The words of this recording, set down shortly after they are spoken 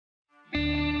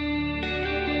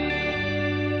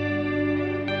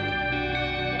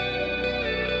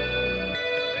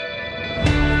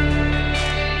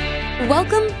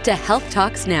Welcome to Health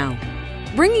Talks Now,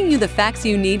 bringing you the facts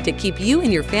you need to keep you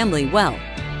and your family well.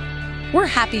 We're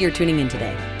happy you're tuning in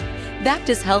today.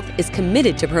 Baptist Health is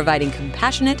committed to providing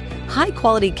compassionate,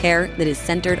 high-quality care that is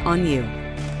centered on you.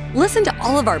 Listen to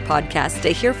all of our podcasts to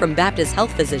hear from Baptist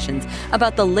Health physicians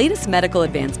about the latest medical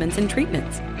advancements and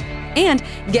treatments. And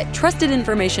get trusted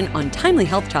information on timely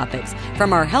health topics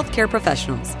from our healthcare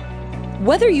professionals.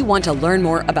 Whether you want to learn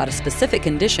more about a specific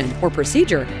condition or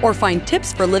procedure or find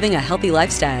tips for living a healthy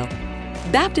lifestyle,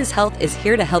 Baptist Health is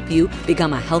here to help you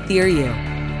become a healthier you.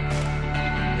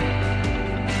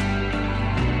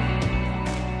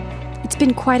 It's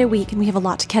been quite a week and we have a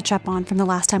lot to catch up on from the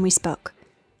last time we spoke.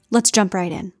 Let's jump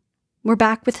right in. We're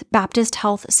back with Baptist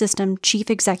Health System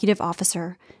Chief Executive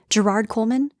Officer Gerard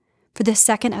Coleman for the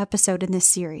second episode in this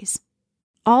series.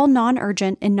 All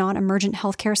non-urgent and non-emergent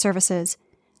healthcare services,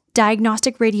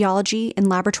 diagnostic radiology and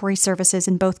laboratory services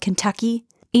in both Kentucky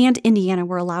and Indiana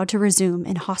were allowed to resume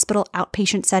in hospital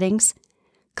outpatient settings,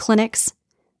 clinics,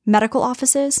 medical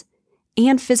offices,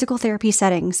 and physical therapy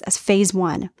settings as phase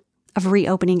 1 of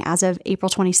reopening as of April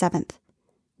 27th.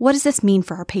 What does this mean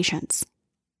for our patients?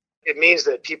 It means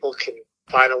that people can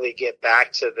finally get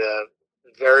back to the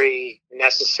very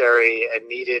necessary and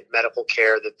needed medical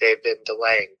care that they've been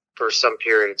delaying for some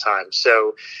period of time.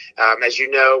 So, as you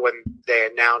know, when they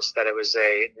announced that it was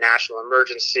a national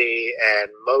emergency and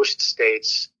most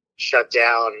states shut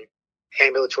down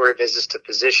ambulatory visits to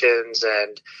physicians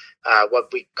and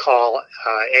what we call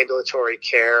ambulatory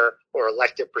care or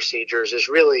elective procedures is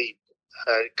really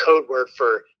a code word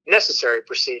for necessary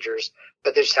procedures,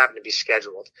 but they just happen to be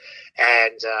scheduled.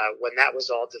 And when that was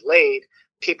all delayed,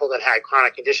 people that had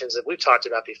chronic conditions that we've talked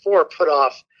about before put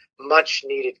off much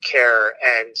needed care.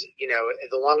 And, you know,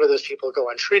 the longer those people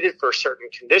go untreated for certain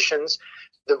conditions,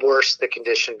 the worse the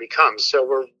condition becomes. So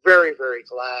we're very, very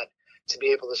glad to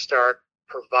be able to start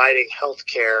providing health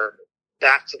care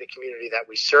back to the community that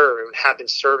we serve and have been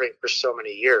serving for so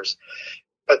many years.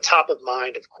 But top of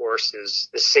mind, of course, is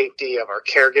the safety of our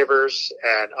caregivers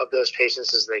and of those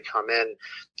patients as they come in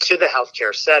to the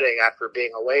healthcare setting after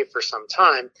being away for some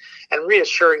time, and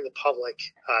reassuring the public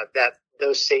that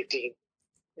those safety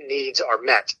needs are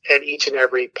met at each and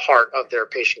every part of their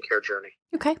patient care journey.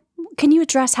 Okay. Can you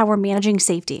address how we're managing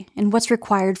safety and what's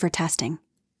required for testing?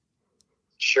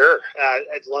 Sure.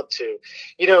 I'd love to.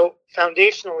 You know,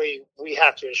 foundationally, we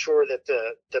have to ensure that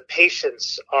the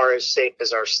patients are as safe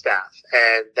as our staff,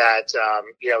 and that,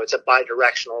 it's a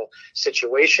bidirectional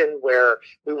situation where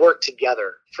we work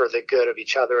together for the good of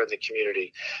each other and the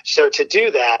community. So to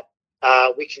do that,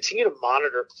 we continue to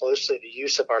monitor closely the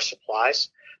use of our supplies,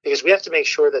 because we have to make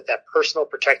sure that personal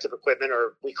protective equipment,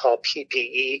 or we call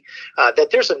PPE, that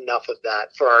there's enough of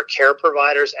that for our care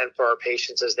providers and for our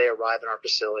patients as they arrive in our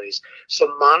facilities.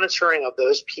 So monitoring of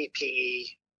those PPE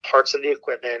parts of the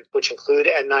equipment, which include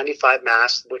N95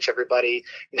 masks, which everybody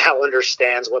now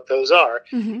understands what those are,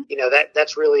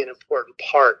 that's really an important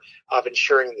part of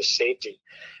ensuring the safety.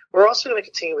 We're also going to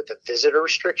continue with the visitor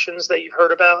restrictions that you've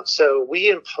heard about. So we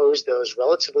imposed those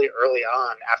relatively early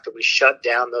on after we shut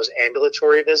down those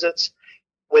ambulatory visits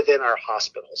within our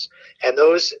hospitals. And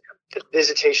those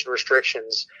visitation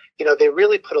restrictions, they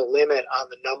really put a limit on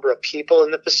the number of people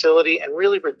in the facility and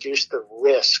really reduced the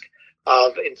risk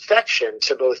of infection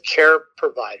to both care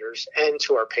providers and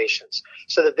to our patients.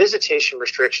 So the visitation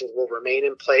restrictions will remain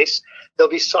in place. They'll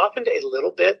be softened a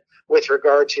little bit with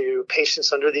regard to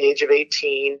patients under the age of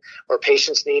 18 or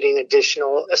patients needing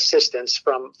additional assistance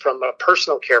from a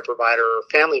personal care provider or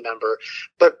family member.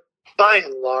 But by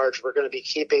and large, we're going to be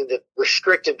keeping the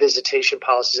restrictive visitation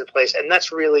policies in place. And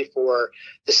that's really for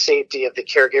the safety of the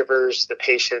caregivers, the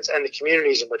patients, and the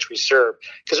communities in which we serve,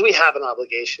 because we have an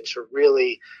obligation to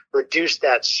really reduce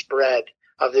that spread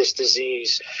of this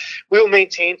disease. We will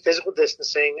maintain physical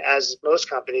distancing, as most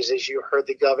companies. As you heard,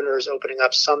 the governor is opening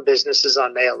up some businesses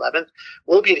on May 11th.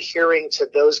 We'll be adhering to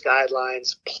those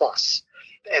guidelines plus.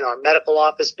 In our medical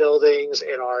office buildings,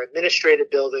 in our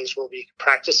administrative buildings, we'll be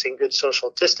practicing good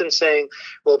social distancing.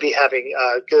 We'll be having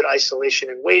good isolation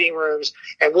in waiting rooms,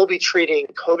 and we'll be treating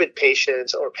COVID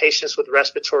patients or patients with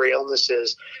respiratory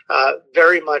illnesses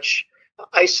very much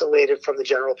isolated from the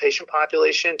general patient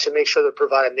population to make sure they're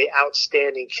providing the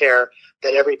outstanding care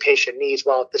that every patient needs,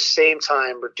 while at the same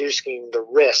time reducing the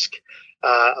risk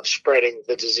of spreading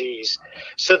the disease.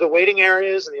 So the waiting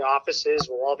areas and the offices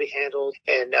will all be handled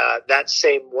in that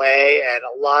same way, and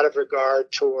a lot of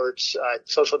regard towards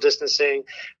social distancing.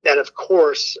 And of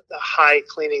course, the high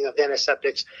cleaning of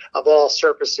antiseptics of all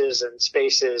surfaces and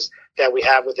spaces that we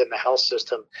have within the health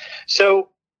system. So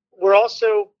we're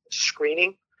also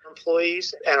screening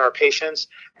employees and our patients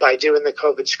by doing the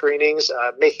COVID screenings,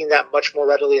 making that much more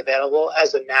readily available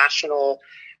as the national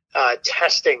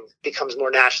testing becomes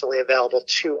more nationally available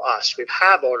to us. We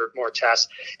have ordered more tests,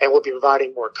 and we'll be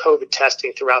providing more COVID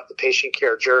testing throughout the patient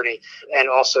care journey and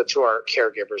also to our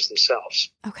caregivers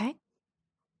themselves. Okay.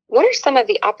 What are some of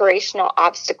the operational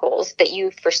obstacles that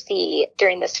you foresee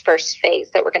during this first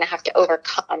phase that we're going to have to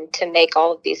overcome to make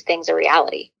all of these things a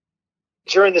reality?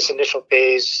 During this initial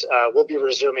phase, we'll be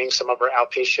resuming some of our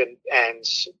outpatient, and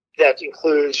that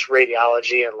includes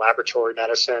radiology and laboratory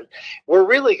medicine. We're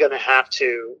really going to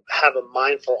have a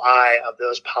mindful eye of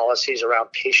those policies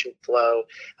around patient flow,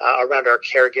 around our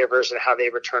caregivers and how they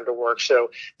return to work.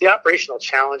 So the operational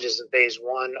challenges in phase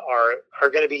one are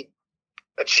going to be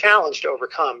a challenge to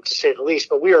overcome, to say the least,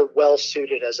 but we are well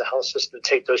suited as a health system to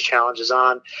take those challenges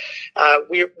on.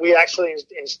 We actually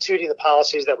instituting the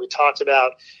policies that we talked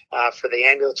about for the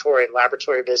ambulatory and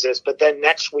laboratory visits, but then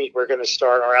next week we're going to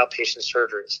start our outpatient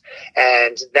surgeries,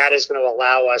 and that is going to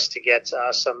allow us to get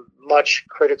some much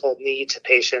critical need to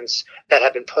patients that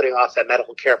have been putting off that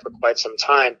medical care for quite some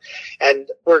time. And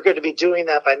we're going to be doing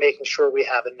that by making sure we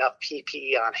have enough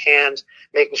PPE on hand,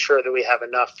 making sure that we have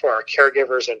enough for our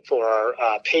caregivers and for our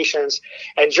patients.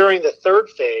 And during the third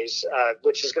phase,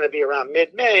 which is going to be around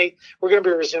mid-May, we're going to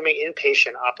be resuming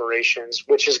inpatient operations,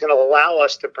 which is going to allow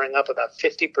us to bring up about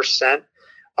 50%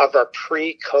 of our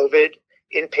pre-COVID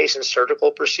inpatient surgical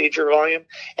procedure volume.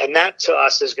 And that to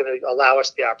us is going to allow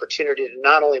us the opportunity to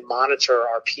not only monitor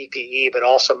our PPE, but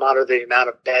also monitor the amount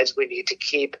of beds we need to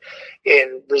keep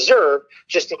in reserve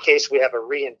just in case we have a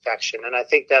reinfection. And I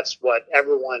think that's what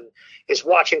everyone is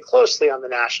watching closely on the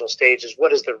national stage, is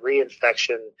what is the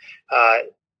reinfection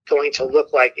going to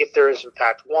look like if there is in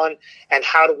fact one, and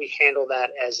how do we handle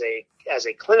that as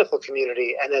a clinical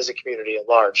community and as a community at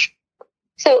large.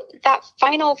 So that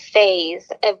final phase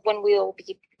of when we'll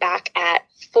be back at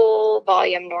full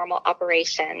volume normal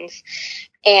operations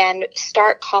and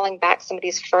start calling back some of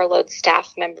these furloughed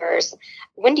staff members,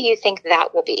 when do you think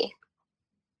that will be?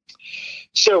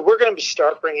 So we're going to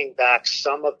start bringing back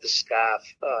some of the staff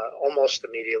almost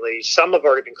immediately. Some have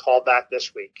already been called back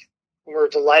this week. We're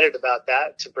delighted about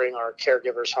that, to bring our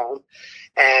caregivers home.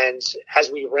 And as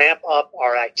we ramp up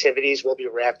our activities, we'll be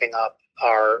ramping up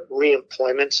our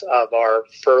reemployment of our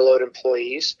furloughed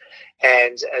employees.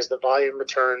 And as the volume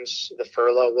returns, the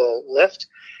furlough will lift.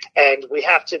 And we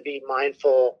have to be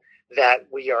mindful that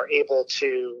we are able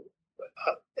to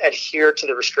adhere to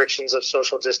the restrictions of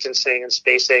social distancing and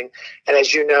spacing. And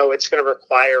as you know, it's going to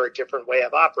require a different way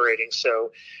of operating.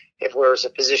 So if whereas a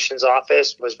physician's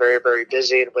office was very, very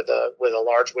busy and with a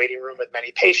large waiting room with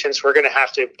many patients, we're going to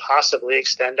have to possibly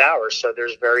extend hours. So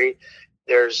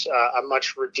there's a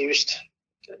much reduced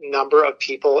number of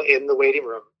people in the waiting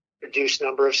room, reduced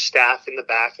number of staff in the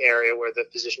back area where the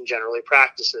physician generally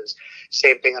practices.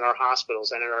 Same thing in our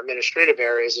hospitals and in our administrative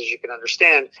areas, as you can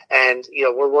understand. And,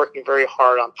 we're working very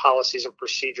hard on policies and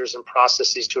procedures and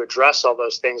processes to address all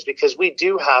those things, because we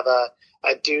do have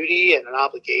a duty and an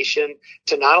obligation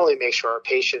to not only make sure our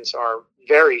patients are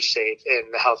very safe in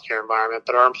the healthcare environment,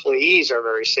 but our employees are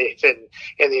very safe in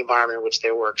the environment in which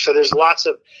they work. So there's lots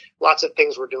of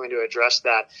things we're doing to address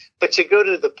that. But to go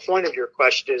to the point of your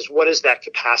question is, what does that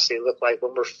capacity look like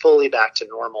when we're fully back to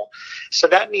normal? So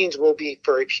that means we'll be,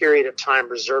 for a period of time,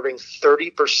 reserving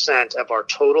 30% of our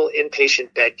total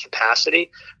inpatient bed capacity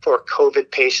for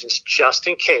COVID patients, just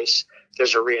in case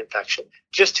there's a reinfection,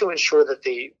 just to ensure that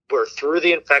we're through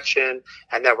the infection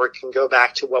and that we can go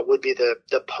back to what would be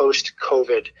the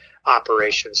post-COVID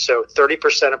operations. So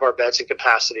 30% of our beds in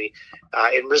capacity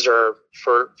in reserve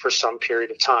for some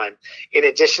period of time. In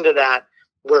addition to that,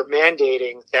 we're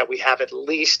mandating that we have at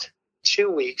least 2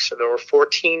 weeks, so there were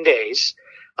 14 days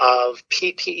of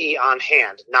PPE on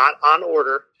hand, not on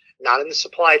order, not in the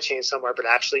supply chain somewhere, but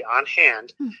actually on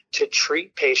hand to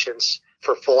treat patients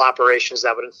for full operations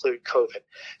that would include COVID.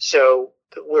 So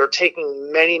we're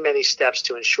taking many, many steps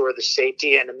to ensure the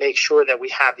safety and to make sure that we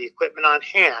have the equipment on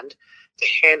hand to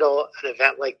handle an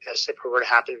event like this if it were to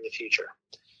happen in the future.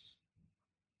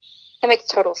 That makes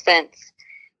total sense.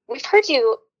 We've heard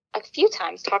you a few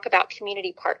times talk about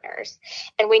community partners,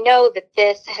 and we know that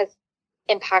this has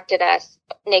impacted us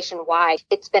nationwide.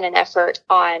 It's been an effort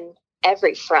on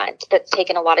every front that's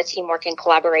taken a lot of teamwork and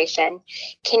collaboration.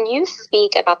 Can you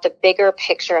speak about the bigger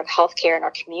picture of healthcare in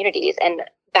our communities and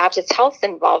Baptist Health's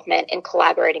involvement in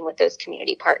collaborating with those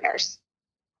community partners?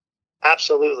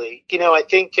 Absolutely. I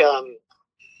think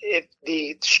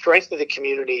the strength of the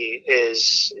community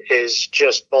is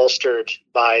just bolstered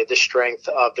by the strength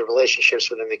of the relationships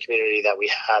within the community that we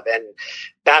have. And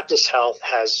Baptist Health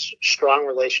has strong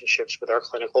relationships with our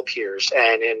clinical peers.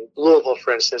 And in Louisville,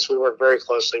 for instance, we work very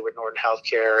closely with Norton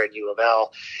Healthcare and U of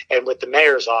L and with the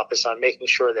mayor's office on making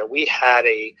sure that we had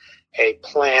a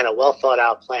plan, a well thought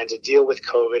out plan to deal with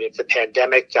COVID if the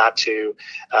pandemic got to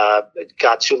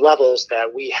levels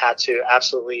that we had to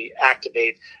absolutely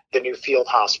activate the new field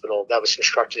hospital that was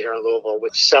constructed here in Louisville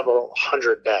with several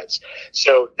hundred beds.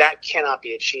 So that cannot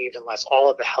be achieved unless all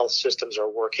of the health systems are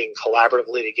working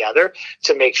collaboratively together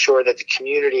to make sure that the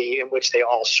community in which they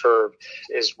all serve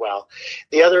is well.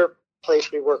 The other place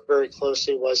we work very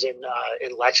closely was in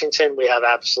Lexington. We have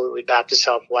absolutely Baptist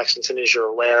Health Lexington, as you're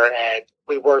aware, and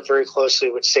we work very closely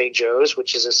with St. Joe's,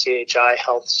 which is a CHI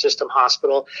health system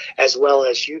hospital, as well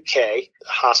as UK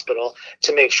Hospital,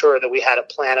 to make sure that we had a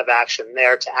plan of action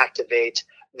there to activate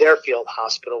their field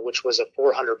hospital, which was a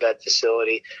 400-bed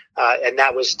facility, and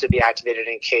that was to be activated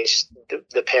in case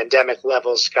the pandemic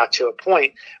levels got to a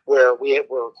point where we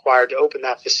were required to open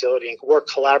that facility and work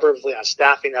collaboratively on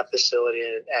staffing that facility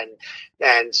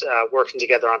and working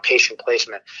together on patient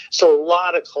placement. So a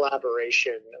lot of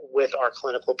collaboration with our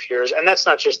clinical peers, and that's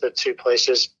not just the two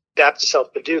places. Baptist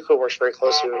Health Paducah works very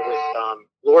closely with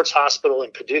Lourdes Hospital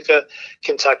in Paducah,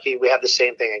 Kentucky. We have the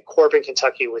same thing in Corbin,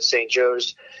 Kentucky with St.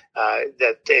 Joe's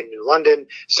that in New London.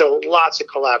 So lots of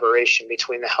collaboration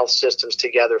between the health systems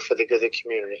together for the good of the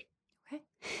community. Okay.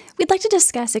 We'd like to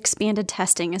discuss expanded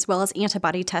testing as well as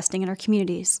antibody testing in our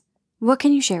communities. What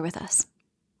can you share with us?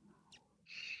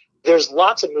 There's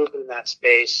lots of movement in that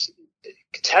space.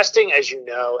 Testing, as you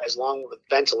know, as long with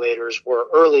ventilators, were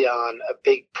early on a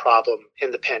big problem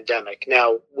in the pandemic.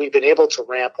 Now, we've been able to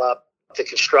ramp up the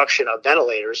construction of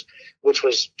ventilators, which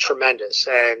was tremendous.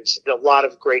 And a lot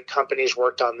of great companies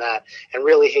worked on that and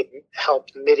really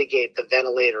helped mitigate the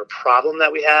ventilator problem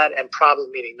that we had, and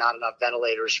problem meaning not enough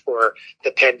ventilators for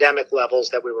the pandemic levels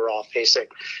that we were all facing.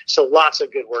 So lots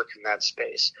of good work in that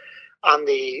space. On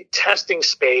the testing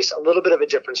space, a little bit of a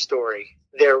different story.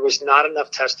 There was not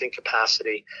enough testing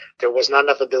capacity. There was not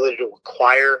enough ability to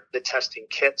acquire the testing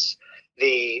kits.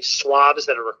 The swabs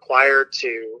that are required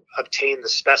to obtain the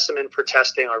specimen for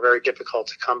testing are very difficult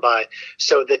to come by.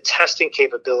 So the testing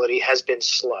capability has been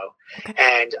slow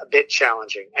and a bit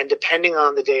challenging. And depending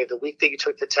on the day of the week that you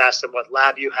took the test and what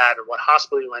lab you had and what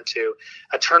hospital you went to,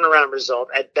 a turnaround result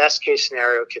at best case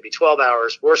scenario could be 12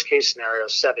 hours, worst case scenario,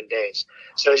 7 days.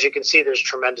 So as you can see, there's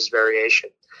tremendous variation.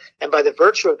 And by the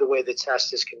virtue of the way the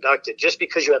test is conducted, just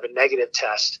because you have a negative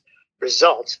test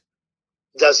result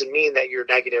doesn't mean that you're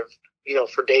negative,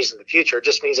 for days in the future. It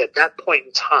just means at that point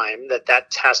in time that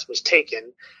test was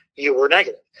taken, you were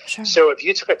negative. Sure. So if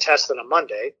you took a test on a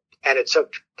Monday and it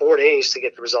took 4 days to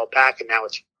get the result back and now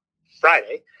it's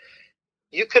Friday,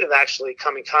 you could have actually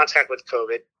come in contact with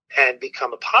COVID and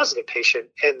become a positive patient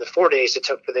in the 4 days it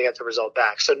took for they get the result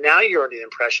back. So now you're under the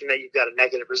impression that you've got a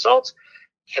negative result,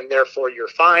 and therefore you're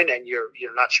fine and you're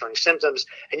not showing symptoms,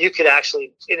 and you could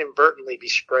actually inadvertently be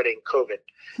spreading COVID,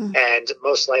 and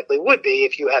most likely would be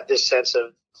if you had this sense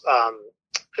of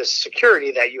the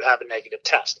security that you have a negative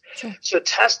test. Sure. So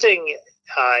testing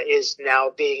is now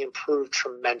being improved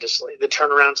tremendously. The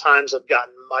turnaround times have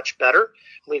gotten much better.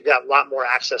 We've got a lot more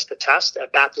access to test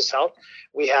at Baptist Health.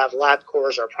 We have LabCorp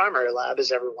as our primary lab,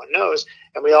 as everyone knows,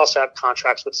 and we also have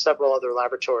contracts with several other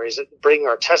laboratories that bring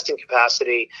our testing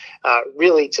capacity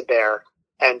really to bear,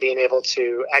 and being able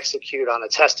to execute on a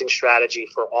testing strategy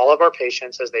for all of our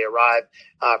patients as they arrive,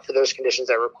 for those conditions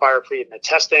that require pre-admit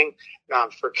testing,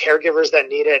 for caregivers that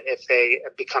need it if they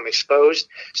become exposed.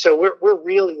 So we're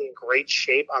really in great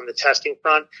shape on the testing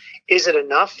front. Is it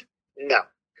enough? No.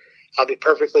 I'll be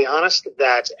perfectly honest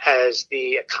that as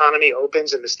the economy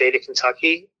opens in the state of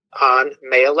Kentucky on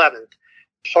May 11th,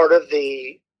 part of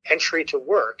the entry to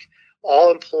work,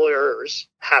 all employers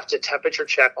have to temperature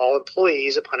check all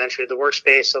employees upon entry to the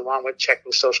workspace, along with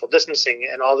checking social distancing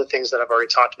and all the things that I've already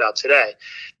talked about today.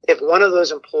 If one of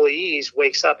those employees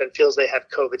wakes up and feels they have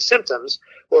COVID symptoms,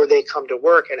 or they come to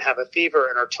work and have a fever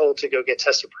and are told to go get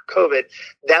tested for COVID,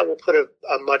 that will put a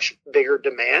much bigger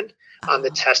demand on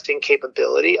the testing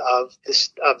capability of the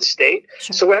state.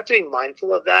 Sure. So we have to be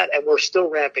mindful of that, and we're still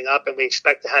ramping up, and we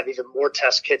expect to have even more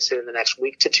test kits in the next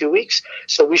week to 2 weeks.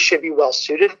 So we should be well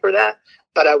suited for that.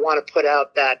 But I want to put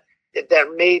out that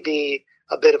there may be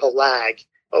a bit of a lag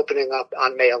opening up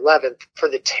on May 11th for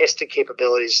the testing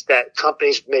capabilities that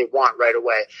companies may want right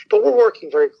away. But we're working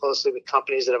very closely with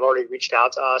companies that have already reached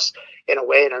out to us in a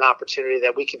way and an opportunity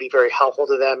that we can be very helpful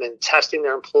to them in testing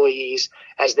their employees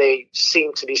as they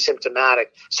seem to be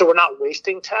symptomatic. So we're not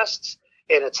wasting tests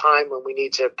in a time when we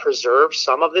need to preserve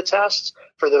some of the tests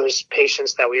for those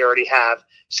patients that we already have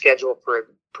scheduled for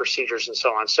procedures and so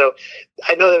on. So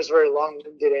I know that was a very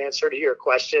long-winded answer to your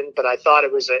question, but I thought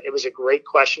it was a great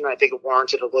question. I think it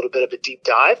warranted a little bit of a deep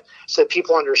dive so that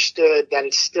people understood that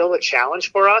it's still a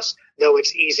challenge for us, though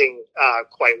it's easing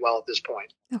quite well at this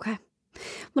point. Okay.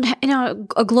 Well,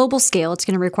 a global scale, it's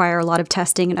going to require a lot of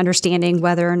testing and understanding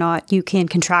whether or not you can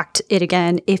contract it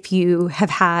again if you have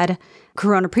had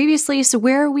corona previously. So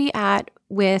where are we at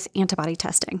with antibody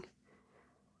testing?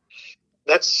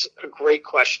 That's a great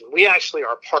question. We actually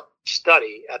are part of a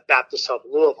study at Baptist Health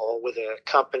Louisville with a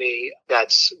company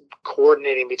that's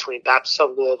coordinating between Baptist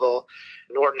Health Louisville,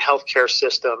 Norton Healthcare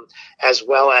System, as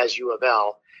well as U of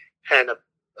L, and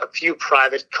a few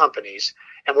private companies.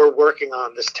 And we're working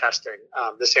on this testing,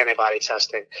 this antibody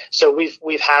testing. So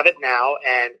we've have it now,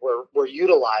 and we're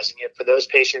utilizing it for those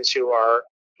patients who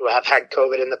have had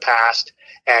COVID in the past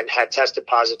and had tested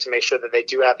positive to make sure that they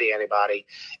do have the antibody.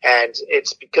 And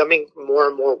it's becoming more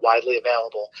and more widely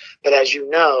available. But as you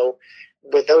know,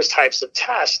 with those types of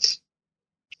tests,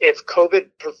 if COVID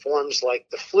performs like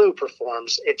the flu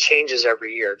performs, it changes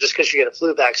every year. Just because you get a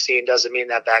flu vaccine doesn't mean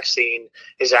that vaccine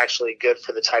is actually good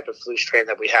for the type of flu strain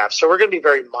that we have. So we're going to be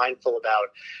very mindful about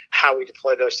how we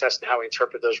deploy those tests and how we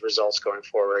interpret those results going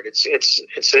forward.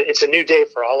 It's a new day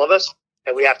for all of us,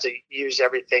 and we have to use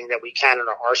everything that we can in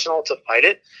our arsenal to fight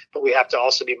it. But we have to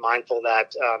also be mindful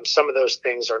that some of those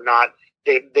things are not.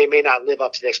 They may not live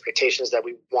up to the expectations that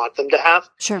we want them to have.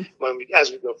 Sure. As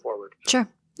we go forward. Sure.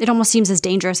 It almost seems as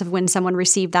dangerous of when someone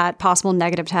received that possible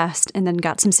negative test and then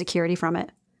got some security from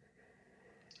it.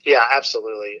 Yeah,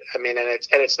 absolutely. I mean, and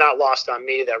it's not lost on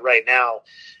me that right now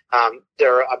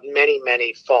there are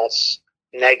many false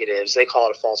negatives. They call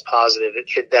it a false positive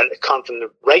that come from the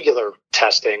regular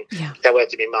testing that we have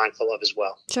to be mindful of as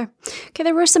well. Sure. Okay,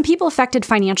 there were some people affected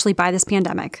financially by this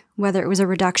pandemic, whether it was a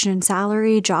reduction in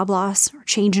salary, job loss, or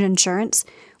change in insurance.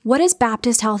 What is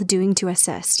Baptist Health doing to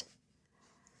assist?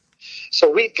 So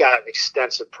we've got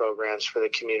extensive programs for the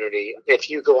community. If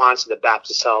you go onto the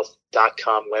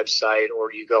BaptistHealth.com website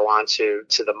or you go onto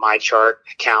the MyChart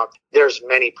account, there's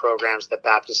many programs that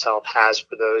Baptist Health has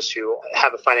for those who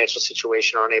have a financial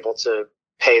situation or aren't able to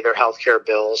pay their healthcare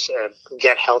bills and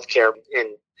get healthcare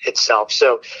in itself.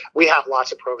 So we have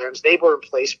lots of programs. They were in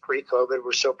place pre-COVID.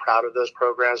 We're so proud of those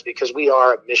programs because we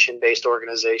are a mission-based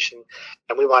organization,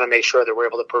 and we want to make sure that we're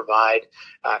able to provide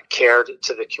care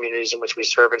to the communities in which we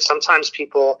serve. And sometimes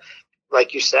people,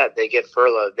 like you said, they get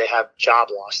furloughed, they have job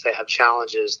loss, they have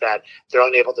challenges that they're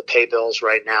unable to pay bills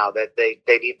right now, that they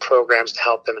need programs to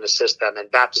help them and assist them. And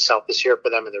Baptist Health is here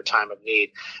for them in their time of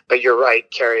need. But you're right,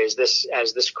 Carrie, as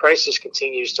this crisis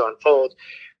continues to unfold,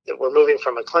 that we're moving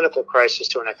from a clinical crisis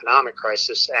to an economic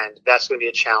crisis, and that's going to be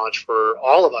a challenge for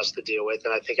all of us to deal with.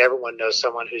 And I think everyone knows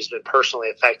someone who's been personally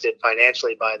affected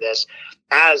financially by this,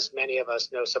 as many of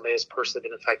us know somebody who's personally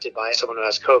been affected by someone who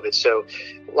has COVID. So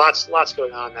lots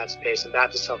going on in that space, and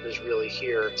Baptist Health is really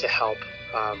here to help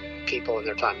people in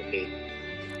their time of need.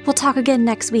 We'll talk again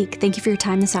next week. Thank you for your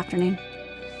time this afternoon.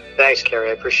 Thanks, Carrie.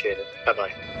 I appreciate it.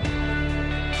 Bye-bye.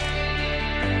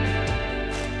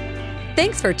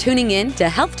 Thanks for tuning in to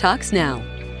Health Talks Now.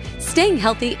 Staying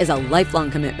healthy is a lifelong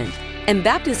commitment, and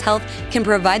Baptist Health can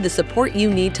provide the support you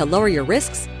need to lower your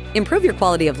risks, improve your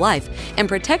quality of life, and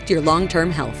protect your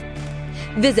long-term health.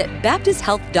 Visit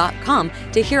BaptistHealth.com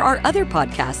to hear our other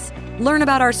podcasts, learn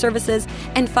about our services,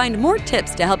 and find more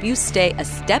tips to help you stay a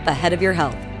step ahead of your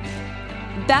health.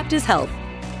 Baptist Health.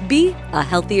 Be a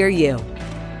healthier you.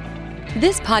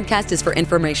 This podcast is for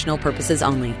informational purposes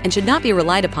only and should not be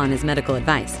relied upon as medical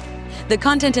advice. The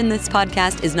content in this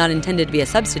podcast is not intended to be a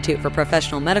substitute for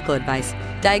professional medical advice,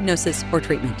 diagnosis, or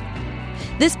treatment.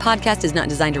 This podcast is not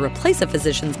designed to replace a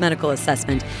physician's medical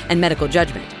assessment and medical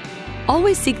judgment.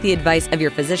 Always seek the advice of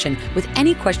your physician with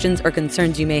any questions or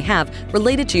concerns you may have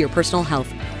related to your personal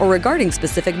health or regarding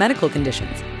specific medical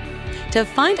conditions. To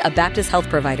find a Baptist Health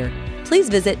provider, please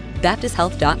visit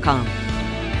BaptistHealth.com.